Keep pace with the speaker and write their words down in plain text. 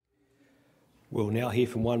We'll now hear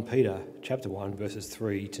from 1 Peter chapter 1, verses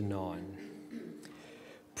 3 to 9.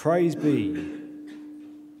 Praise be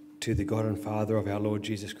to the God and Father of our Lord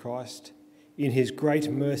Jesus Christ. In his great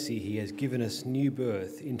mercy he has given us new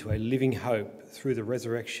birth into a living hope through the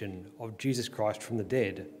resurrection of Jesus Christ from the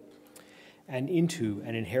dead, and into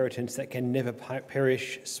an inheritance that can never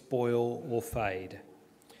perish, spoil, or fade.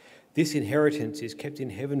 This inheritance is kept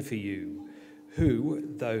in heaven for you,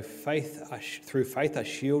 who, through faith are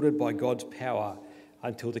shielded by God's power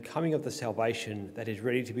until the coming of the salvation that is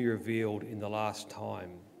ready to be revealed in the last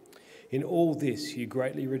time. In all this you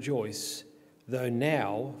greatly rejoice, though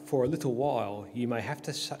now, for a little while, you may have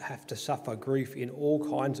to suffer grief in all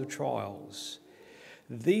kinds of trials.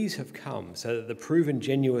 These have come so that the proven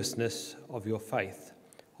genuineness of your faith,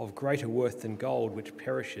 of greater worth than gold which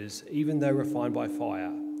perishes, even though refined by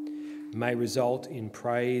fire, may result in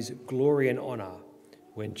praise, glory and honour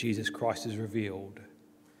when Jesus Christ is revealed.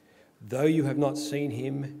 Though you have not seen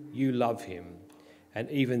him, you love him,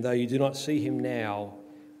 and even though you do not see him now,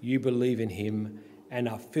 you believe in him and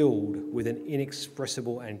are filled with an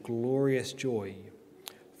inexpressible and glorious joy,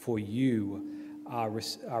 for you are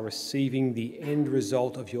receiving the end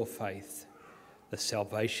result of your faith, the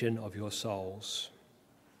salvation of your souls.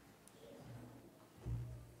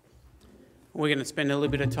 We're going to spend a little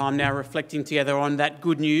bit of time now reflecting together on that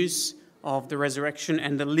good news of the resurrection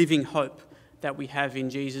and the living hope that we have in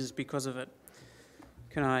Jesus because of it.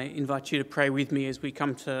 Can I invite you to pray with me as we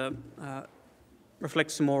come to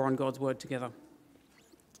reflect some more on God's word together?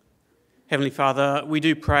 Heavenly Father, we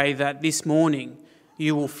do pray that this morning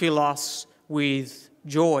you will fill us with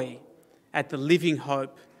joy at the living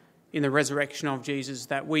hope in the resurrection of Jesus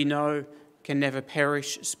that we know can never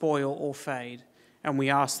perish, spoil or fade. And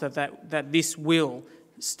we ask that this will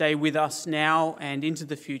stay with us now and into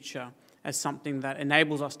the future as something that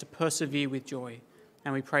enables us to persevere with joy.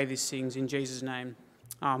 And we pray these things in Jesus' name.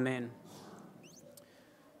 Amen.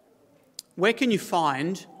 Where can you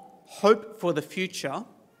find hope for the future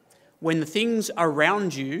when the things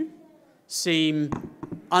around you seem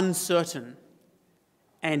uncertain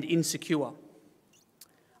and insecure?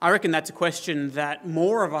 I reckon that's a question that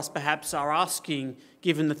more of us perhaps are asking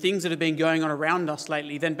given the things that have been going on around us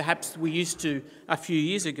lately than perhaps we used to a few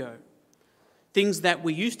years ago. Things that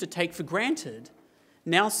we used to take for granted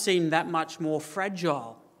now seem that much more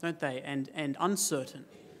fragile, don't they, and uncertain,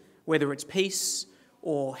 whether it's peace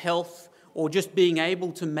or health or just being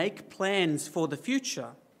able to make plans for the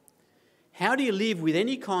future. How do you live with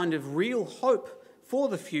any kind of real hope for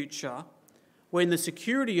the future when the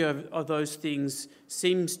security of those things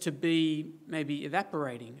seems to be maybe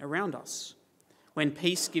evaporating around us? When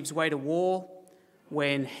peace gives way to war,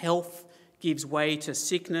 when health gives way to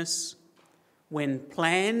sickness, when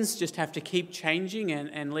plans just have to keep changing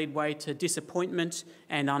and lead way to disappointment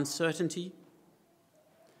and uncertainty.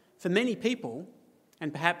 For many people,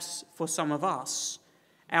 and perhaps for some of us,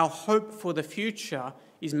 our hope for the future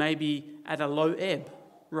is maybe at a low ebb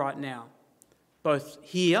right now, both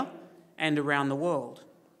here and around the world.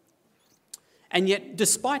 And yet,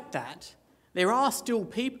 despite that, there are still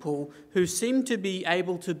people who seem to be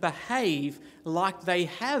able to behave like they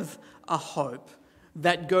have a hope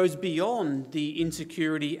that goes beyond the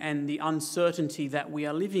insecurity and the uncertainty that we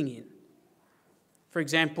are living in. For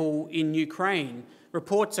example, in Ukraine,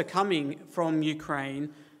 reports are coming from Ukraine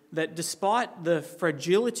that despite the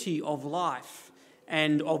fragility of life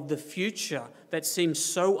and of the future that seems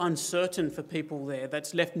so uncertain for people there,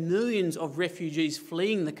 that's left millions of refugees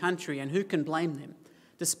fleeing the country, and who can blame them?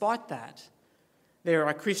 Despite that, there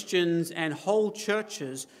are Christians and whole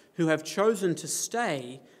churches who have chosen to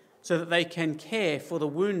stay so that they can care for the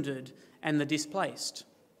wounded and the displaced.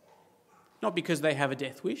 Not because they have a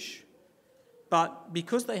death wish, but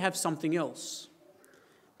because they have something else.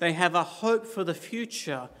 They have a hope for the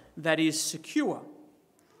future that is secure,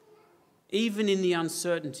 even in the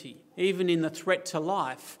uncertainty, even in the threat to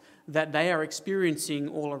life that they are experiencing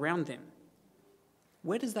all around them.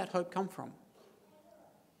 Where does that hope come from?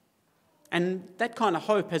 And that kind of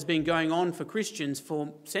hope has been going on for Christians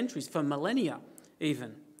for centuries, for millennia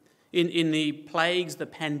even. In the plagues, the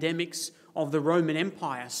pandemics of the Roman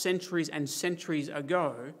Empire centuries and centuries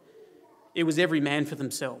ago, it was every man for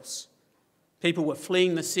themselves. People were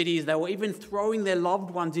fleeing the cities. They were even throwing their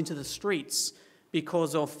loved ones into the streets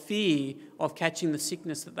because of fear of catching the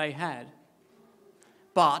sickness that they had.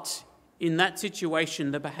 But in that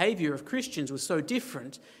situation, the behaviour of Christians was so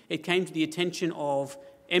different, it came to the attention of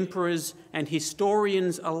emperors and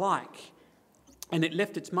historians alike, and it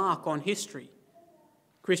left its mark on history.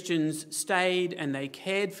 Christians stayed and they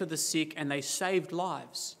cared for the sick and they saved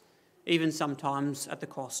lives, even sometimes at the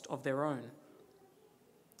cost of their own.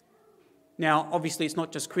 Now, obviously, it's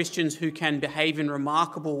not just Christians who can behave in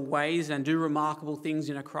remarkable ways and do remarkable things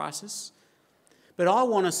in a crisis, but I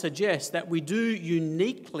want to suggest that we do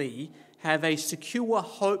uniquely have a secure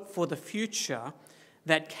hope for the future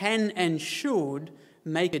that can and should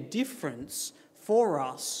make a difference for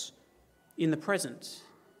us in the present,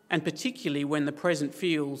 and particularly when the present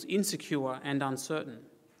feels insecure and uncertain.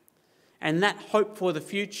 And that hope for the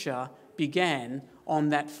future began on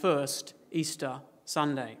that first Easter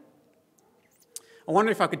Sunday. I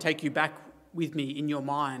wonder if I could take you back with me in your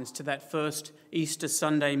minds to that first Easter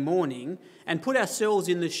Sunday morning and put ourselves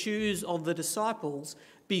in the shoes of the disciples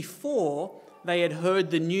before they had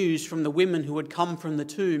heard the news from the women who had come from the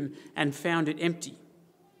tomb and found it empty.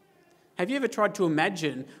 Have you ever tried to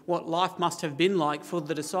imagine what life must have been like for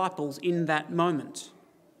the disciples in that moment?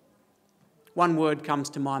 One word comes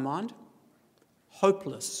to my mind: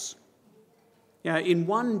 hopeless. In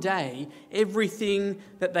one day, everything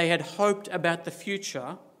that they had hoped about the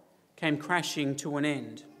future came crashing to an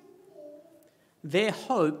end. Their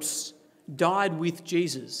hopes died with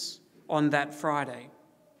Jesus on that Friday.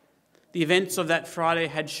 The events of that Friday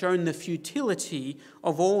had shown the futility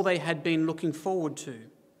of all they had been looking forward to.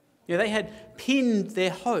 They had pinned their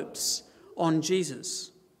hopes on Jesus.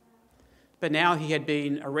 But now he had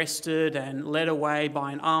been arrested and led away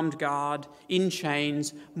by an armed guard, in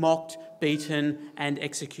chains, mocked, beaten, and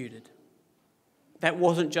executed. That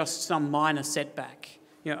wasn't just some minor setback,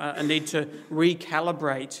 a need to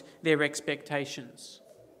recalibrate their expectations.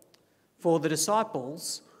 For the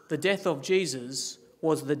disciples, the death of Jesus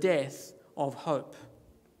was the death of hope.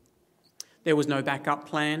 There was no backup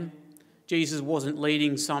plan. Jesus wasn't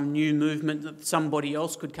leading some new movement that somebody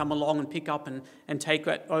else could come along and pick up and take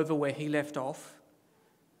it over where he left off.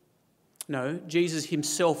 No, Jesus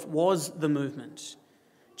himself was the movement.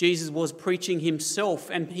 Jesus was preaching himself,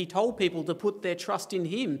 and he told people to put their trust in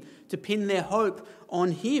him, to pin their hope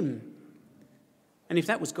on him. And if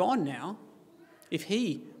that was gone now, if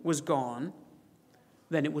he was gone,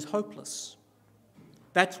 then it was hopeless.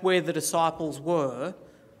 That's where the disciples were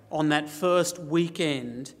on that first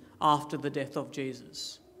weekend after the death of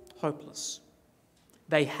Jesus. Hopeless.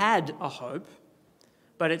 They had a hope,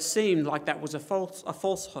 but it seemed like that was a false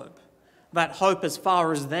hope. That hope, as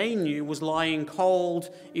far as they knew, was lying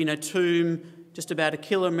cold in a tomb just about 1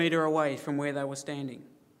 kilometre away from where they were standing.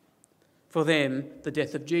 For them, the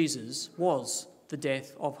death of Jesus was the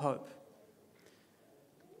death of hope.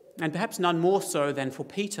 And perhaps none more so than for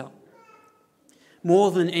Peter.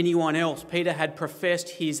 More than anyone else, Peter had professed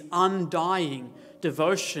his undying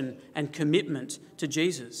devotion and commitment to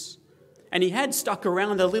Jesus. And he had stuck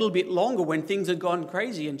around a little bit longer when things had gone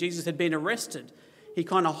crazy and Jesus had been arrested. He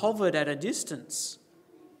kind of hovered at a distance.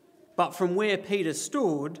 But from where Peter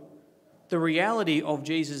stood, the reality of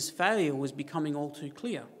Jesus' failure was becoming all too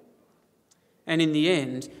clear. And in the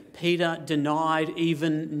end, Peter denied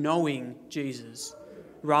even knowing Jesus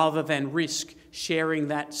rather than risk sharing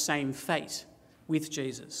that same fate with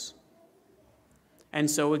Jesus. And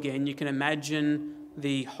so again, you can imagine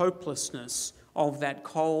the hopelessness of that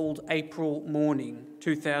cold April morning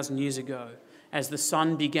 2,000 years ago as the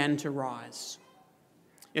sun began to rise.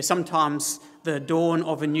 Sometimes the dawn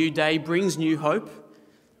of a new day brings new hope,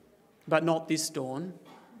 but not this dawn,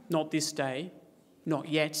 not this day, not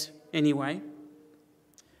yet anyway.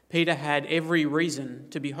 Peter had every reason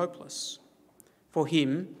to be hopeless. For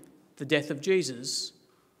him, the death of Jesus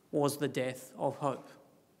was the death of hope.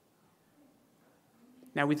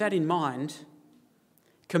 Now, with that in mind,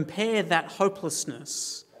 compare that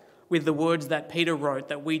hopelessness with the words that Peter wrote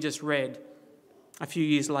that we just read a few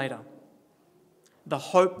years later. The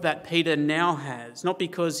hope that Peter now has, not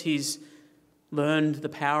because he's learned the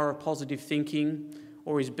power of positive thinking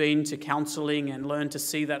or he's been to counselling and learned to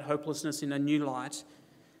see that hopelessness in a new light.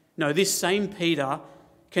 No, this same Peter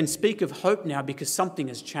can speak of hope now because something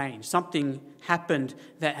has changed. Something happened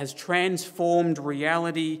that has transformed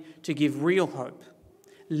reality to give real hope.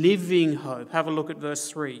 Living hope. Have a look at verse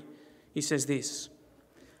 3. He says this: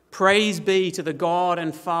 "Praise be to the God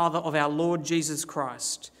and Father of our Lord Jesus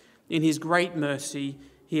Christ. In his great mercy,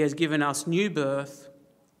 he has given us new birth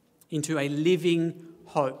into a living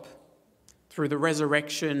hope through the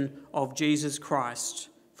resurrection of Jesus Christ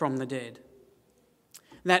from the dead."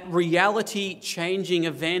 That reality-changing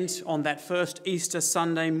event on that first Easter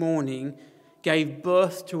Sunday morning gave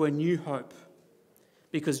birth to a new hope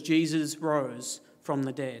because Jesus rose from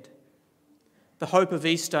the dead. The hope of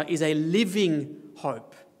Easter is a living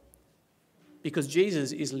hope because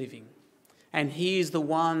Jesus is living, and he is the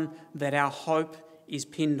one that our hope is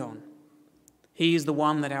pinned on. He is the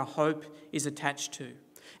one that our hope is attached to.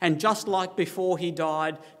 And just like before he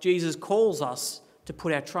died, Jesus calls us to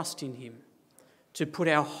put our trust in him. to put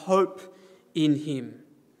our hope in him.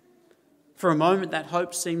 For a moment, that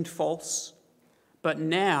hope seemed false, but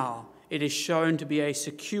now it is shown to be a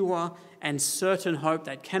secure and certain hope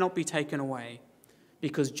that cannot be taken away,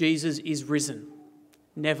 because Jesus is risen,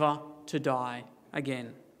 never to die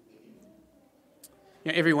again.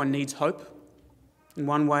 Everyone needs hope in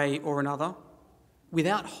one way or another.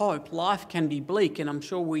 Without hope, life can be bleak, and I'm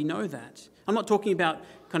sure we know that. I'm not talking about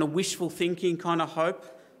kind of wishful thinking kind of hope.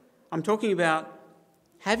 I'm talking about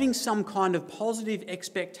having some kind of positive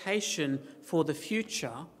expectation for the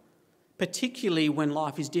future, particularly when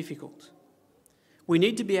life is difficult. We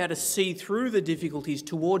need to be able to see through the difficulties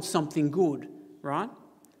towards something good, right?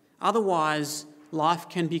 Otherwise, life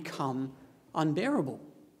can become unbearable.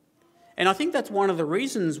 And I think that's one of the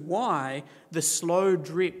reasons why the slow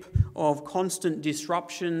drip of constant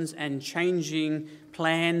disruptions and changing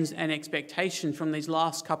plans and expectations from these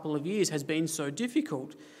last couple of years has been so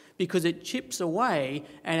difficult, because it chips away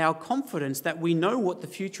at our confidence that we know what the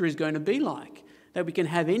future is going to be like, that we can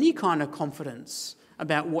have any kind of confidence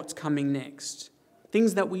about what's coming next,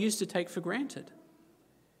 things that we used to take for granted.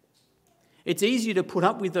 It's easier to put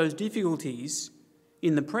up with those difficulties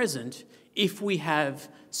in the present if we have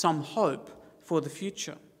some hope for the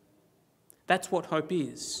future. That's what hope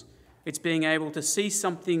is. It's being able to see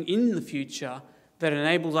something in the future that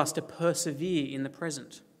enables us to persevere in the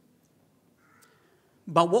present.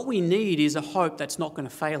 But what we need is a hope that's not going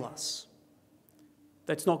to fail us,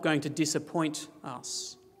 that's not going to disappoint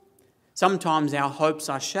us. Sometimes our hopes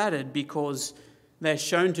are shattered because they're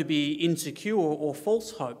shown to be insecure or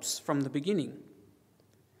false hopes from the beginning.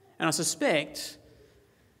 And I suspect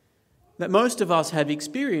that most of us have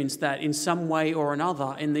experienced that in some way or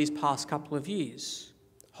another in these past couple of years.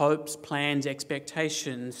 Hopes, plans,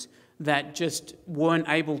 expectations that just weren't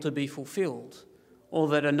able to be fulfilled or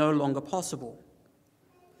that are no longer possible.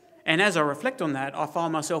 And as I reflect on that, I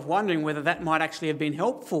find myself wondering whether that might actually have been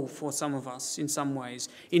helpful for some of us in some ways,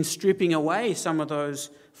 in stripping away some of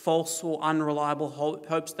those false or unreliable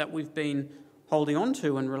hopes that we've been holding on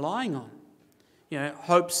to and relying on.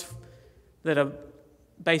 Hopes that are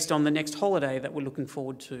based on the next holiday that we're looking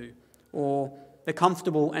forward to, or the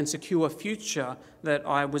comfortable and secure future that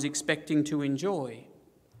I was expecting to enjoy,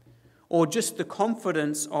 or just the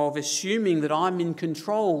confidence of assuming that I'm in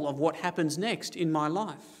control of what happens next in my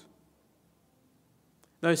life.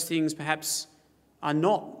 Those things perhaps are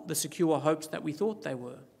not the secure hopes that we thought they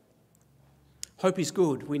were. Hope is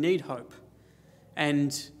good. We need hope.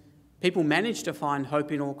 And people manage to find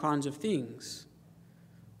hope in all kinds of things.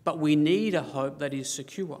 But we need a hope that is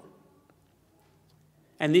secure.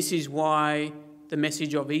 And this is why the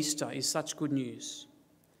message of Easter is such good news.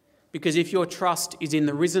 Because if your trust is in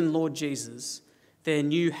the risen Lord Jesus,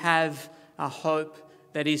 then you have a hope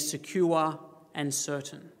that is secure and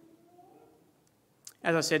certain.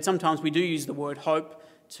 As I said, sometimes we do use the word hope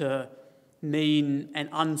to mean an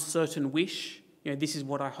uncertain wish. This is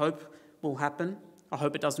what I hope will happen. I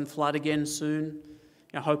hope it doesn't flood again soon.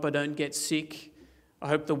 I hope I don't get sick. I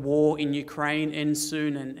hope the war in Ukraine ends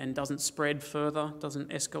soon and doesn't spread further, doesn't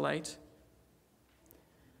escalate.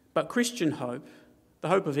 But Christian hope, the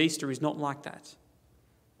hope of Easter, is not like that.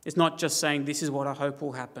 It's not just saying this is what I hope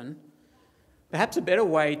will happen. Perhaps a better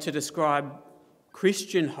way to describe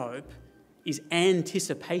Christian hope is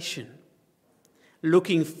anticipation,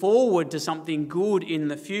 looking forward to something good in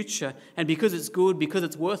the future. And because it's good, because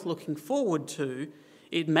it's worth looking forward to,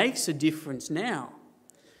 it makes a difference now.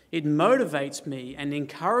 It motivates me and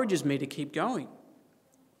encourages me to keep going.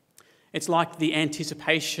 It's like the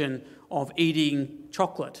anticipation of eating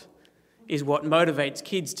chocolate is what motivates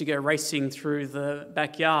kids to go racing through the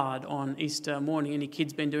backyard on Easter morning. Any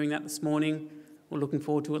kids been doing that this morning? We're looking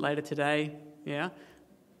forward to it later today. Yeah?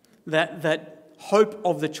 That hope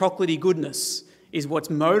of the chocolatey goodness is what's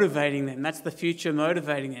motivating them. That's the future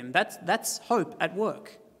motivating them. That's hope at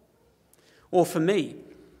work. Or for me,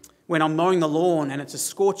 when I'm mowing the lawn and it's a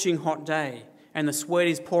scorching hot day and the sweat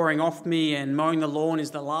is pouring off me and mowing the lawn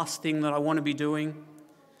is the last thing that I want to be doing,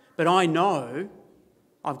 but I know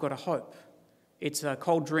I've got a hope. It's a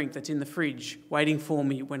cold drink that's in the fridge waiting for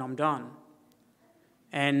me when I'm done.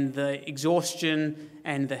 And the exhaustion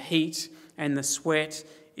and the heat and the sweat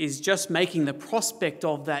is just making the prospect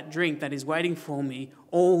of that drink that is waiting for me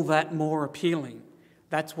all that more appealing.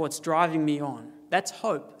 That's what's driving me on. That's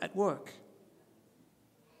hope at work.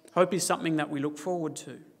 Hope is something that we look forward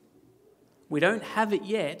to. We don't have it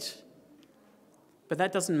yet, but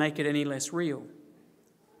that doesn't make it any less real.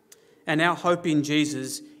 And our hope in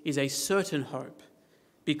Jesus is a certain hope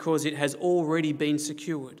because it has already been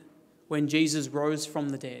secured when Jesus rose from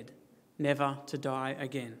the dead, never to die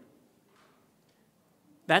again.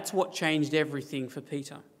 That's what changed everything for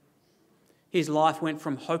Peter. His life went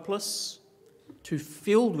from hopeless to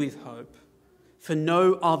filled with hope for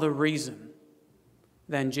no other reason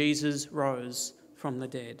than Jesus rose from the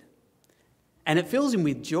dead. And it fills him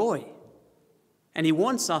with joy. And he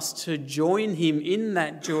wants us to join him in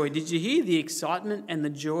that joy. Did you hear the excitement and the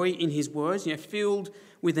joy in his words? Filled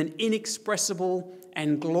with an inexpressible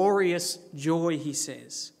and glorious joy, he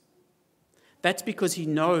says. That's because he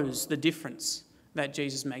knows the difference that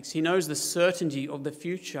Jesus makes. He knows the certainty of the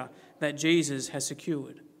future that Jesus has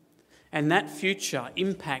secured. And that future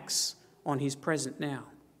impacts on his present now.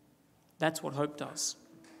 That's what hope does.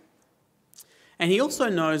 And he also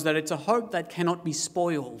knows that it's a hope that cannot be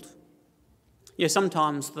spoiled. Yeah,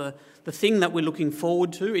 sometimes the thing that we're looking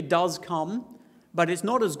forward to, it does come, but it's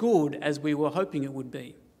not as good as we were hoping it would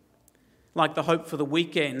be. Like the hope for the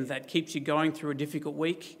weekend that keeps you going through a difficult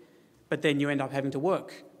week, but then you end up having to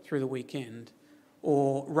work through the weekend.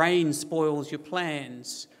 Or rain spoils your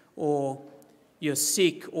plans, or you're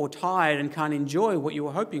sick or tired and can't enjoy what you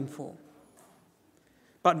were hoping for.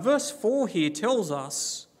 But verse 4 here tells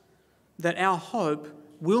us that our hope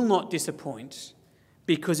will not disappoint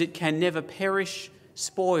because it can never perish,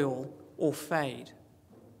 spoil, or fade.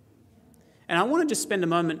 And I want to just spend a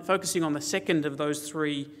moment focusing on the second of those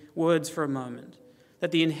three words for a moment,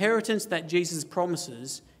 that the inheritance that Jesus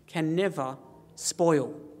promises can never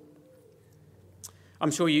spoil.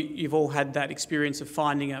 I'm sure you've all had that experience of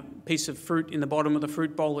finding a piece of fruit in the bottom of the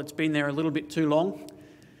fruit bowl that's been there a little bit too long.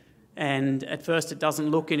 And at first it doesn't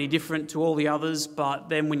look any different to all the others, but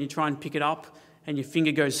then when you try and pick it up and your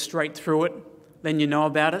finger goes straight through it, then you know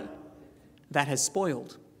about it. That has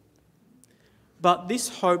spoiled. But this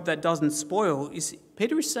hope that doesn't spoil,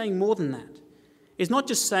 Peter is saying more than that. It's not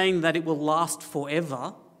just saying that it will last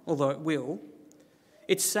forever, although it will.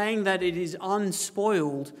 It's saying that it is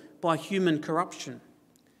unspoiled by human corruption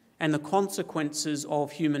and the consequences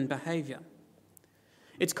of human behaviour.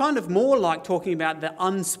 It's kind of more like talking about the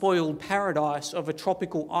unspoiled paradise of a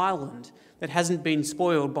tropical island that hasn't been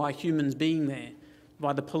spoiled by humans being there,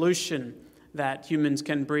 by the pollution that humans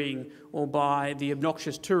can bring, or by the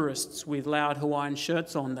obnoxious tourists with loud Hawaiian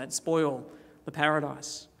shirts on that spoil the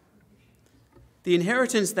paradise. The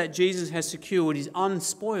inheritance that Jesus has secured is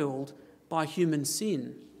unspoiled by human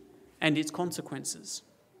sin and its consequences.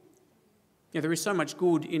 There is so much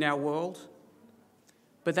good in our world,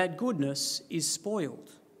 but that goodness is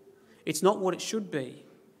spoiled. It's not what it should be.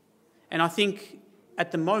 And I think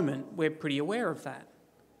at the moment we're pretty aware of that.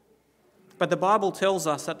 But the Bible tells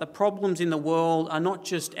us that the problems in the world are not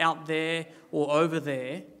just out there or over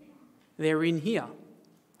there, they're in here.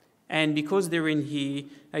 And because they're in here,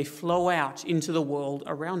 they flow out into the world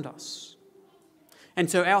around us. And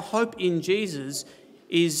so our hope in Jesus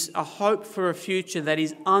is a hope for a future that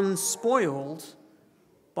is unspoiled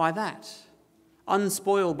by that,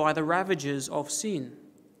 unspoiled by the ravages of sin.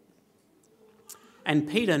 And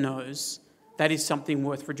Peter knows that is something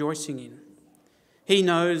worth rejoicing in. He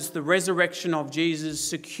knows the resurrection of Jesus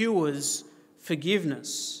secures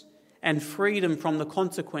forgiveness and freedom from the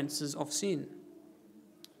consequences of sin.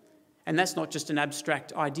 And that's not just an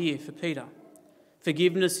abstract idea for Peter.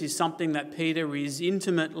 Forgiveness is something that Peter is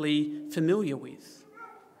intimately familiar with.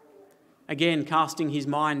 Again, casting his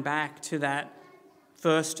mind back to that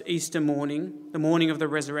first Easter morning, the morning of the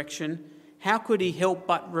resurrection, how could he help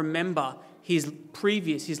but remember his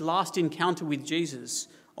last encounter with Jesus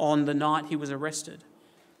on the night he was arrested?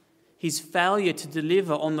 His failure to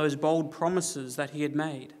deliver on those bold promises that he had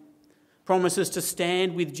made. Promises to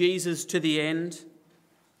stand with Jesus to the end.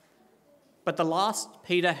 But the last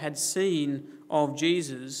Peter had seen of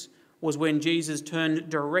Jesus was when Jesus turned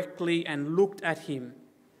directly and looked at him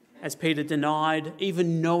as Peter denied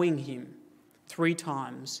even knowing him 3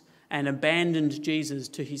 times and abandoned Jesus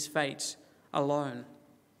to his fate alone.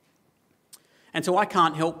 And so I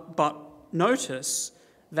can't help but notice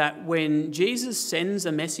that when Jesus sends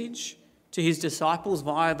a message to his disciples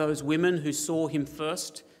via those women who saw him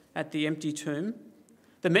first at the empty tomb,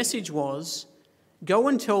 the message was, "Go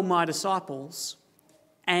and tell my disciples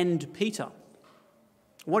and Peter."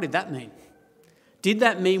 What did that mean? Did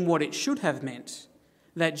that mean what it should have meant?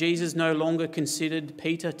 That Jesus no longer considered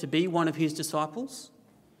Peter to be one of his disciples?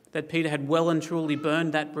 That Peter had well and truly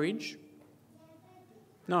burned that bridge?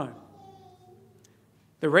 No.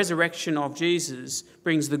 The resurrection of Jesus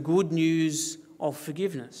brings the good news of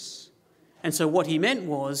forgiveness. And so what he meant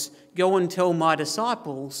was, go and tell my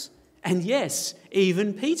disciples, and yes,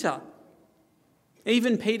 even Peter.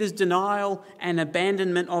 Even Peter's denial and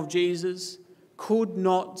abandonment of Jesus could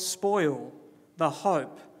not spoil the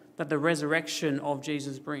hope that the resurrection of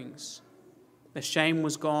Jesus brings. The shame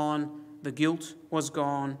was gone, the guilt was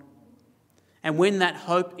gone. And when that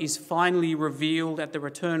hope is finally revealed at the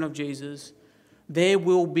return of Jesus, there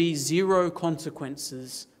will be zero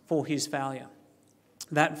consequences for his failure.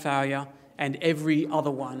 That failure and every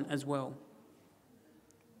other one as well.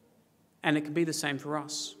 And it can be the same for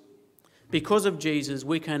us. Because of Jesus,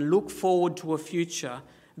 we can look forward to a future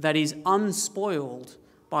that is unspoiled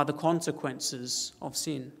by the consequences of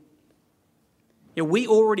sin. Yeah, we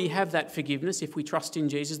already have that forgiveness if we trust in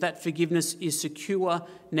Jesus. That forgiveness is secure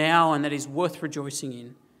now and that is worth rejoicing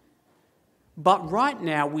in. But right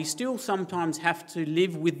now, we still sometimes have to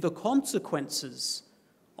live with the consequences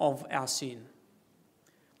of our sin.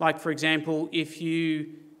 Like, for example, if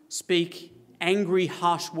you speak angry,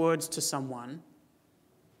 harsh words to someone,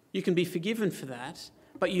 you can be forgiven for that,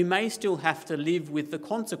 but you may still have to live with the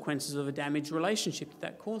consequences of a damaged relationship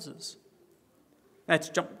that causes.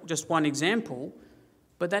 That's just one example,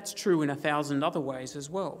 but that's true in 1,000 other ways as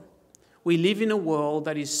well. We live in a world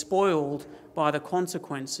that is spoiled by the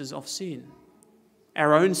consequences of sin.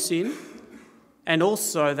 Our own sin, and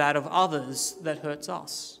also that of others that hurts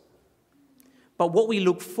us. But what we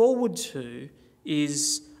look forward to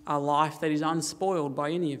is a life that is unspoiled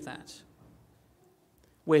by any of that,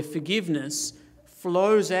 where forgiveness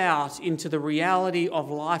flows out into the reality of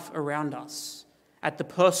life around us, at the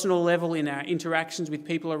personal level in our interactions with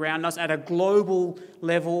people around us, at a global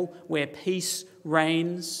level where peace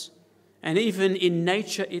reigns, and even in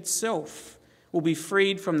nature itself will be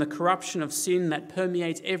freed from the corruption of sin that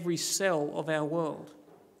permeates every cell of our world.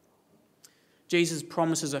 Jesus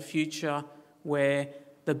promises a future where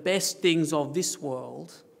the best things of this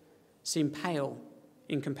world seem pale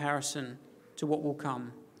in comparison to what will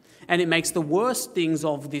come. And it makes the worst things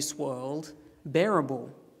of this world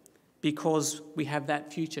bearable because we have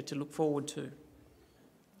that future to look forward to.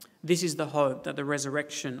 This is the hope that the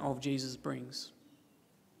resurrection of Jesus brings.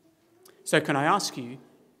 So can I ask you,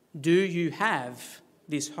 do you have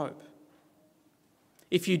this hope?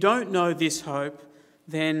 If you don't know this hope,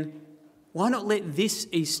 then why not let this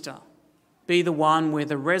Easter be the one where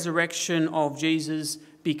the resurrection of Jesus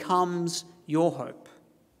becomes your hope?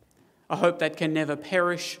 A hope that can never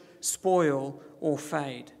perish, spoil, or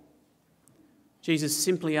fade. Jesus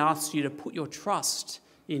simply asks you to put your trust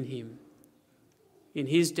in him, in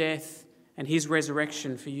his death and his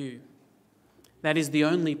resurrection for you. That is the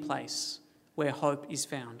only place where hope is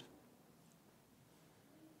found.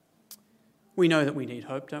 We know that we need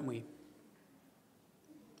hope, don't we?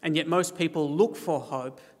 And yet most people look for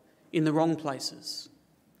hope in the wrong places.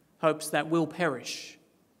 Hopes that will perish,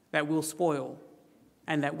 that will spoil,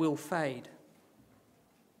 and that will fade.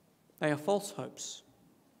 They are false hopes.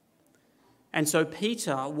 And so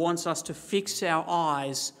Peter wants us to fix our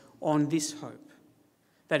eyes on this hope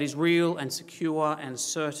that is real and secure and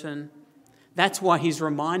certain. That's why he's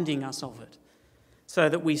reminding us of it, so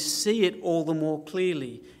that we see it all the more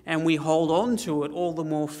clearly and we hold on to it all the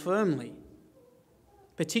more firmly,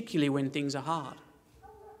 particularly when things are hard.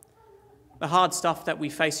 The hard stuff that we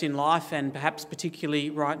face in life, and perhaps particularly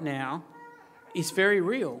right now, is very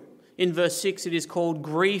real. In verse 6, it is called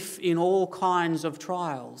grief in all kinds of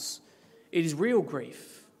trials. It is real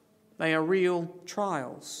grief. They are real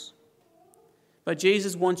trials. But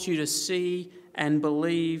Jesus wants you to see and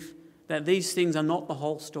believe that these things are not the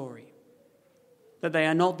whole story, that they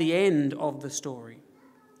are not the end of the story.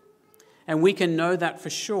 And we can know that for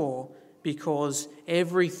sure because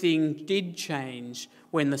everything did change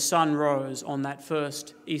when the sun rose on that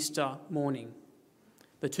first Easter morning.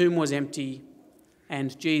 The tomb was empty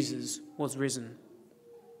and Jesus was risen.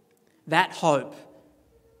 That hope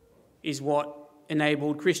is what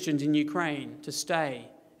enabled Christians in Ukraine to stay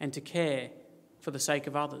and to care for the sake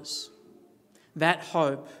of others. That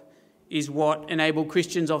hope is what enabled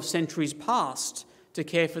Christians of centuries past to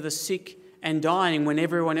care for the sick and dying when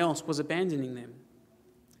everyone else was abandoning them.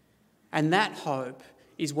 And that hope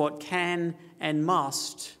is what can and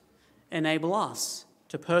must enable us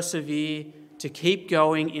to persevere, to keep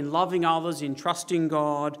going in loving others, in trusting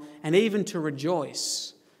God, and even to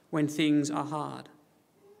rejoice when things are hard.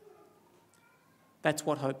 That's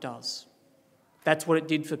what hope does. That's what it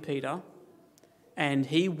did for Peter, and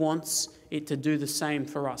he wants it to do the same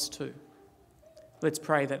for us too. Let's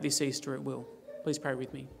pray that this Easter it will. Please pray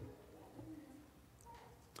with me.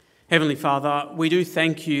 Heavenly Father, we do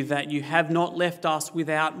thank you that you have not left us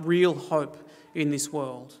without real hope in this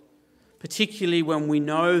world, particularly when we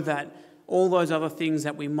know that all those other things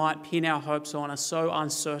that we might pin our hopes on are so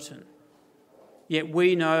uncertain. Yet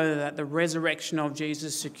we know that the resurrection of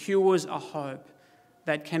Jesus secures a hope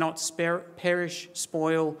that cannot perish,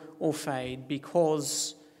 spoil, or fade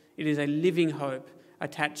because it is a living hope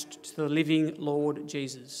attached to the living Lord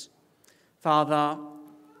Jesus. Father,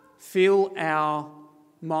 fill our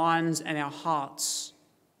minds and our hearts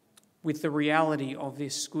with the reality of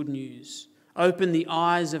this good news. Open the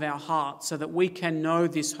eyes of our hearts so that we can know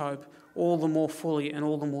this hope all the more fully and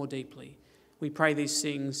all the more deeply. We pray these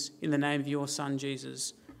things in the name of your Son,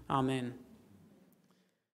 Jesus. Amen.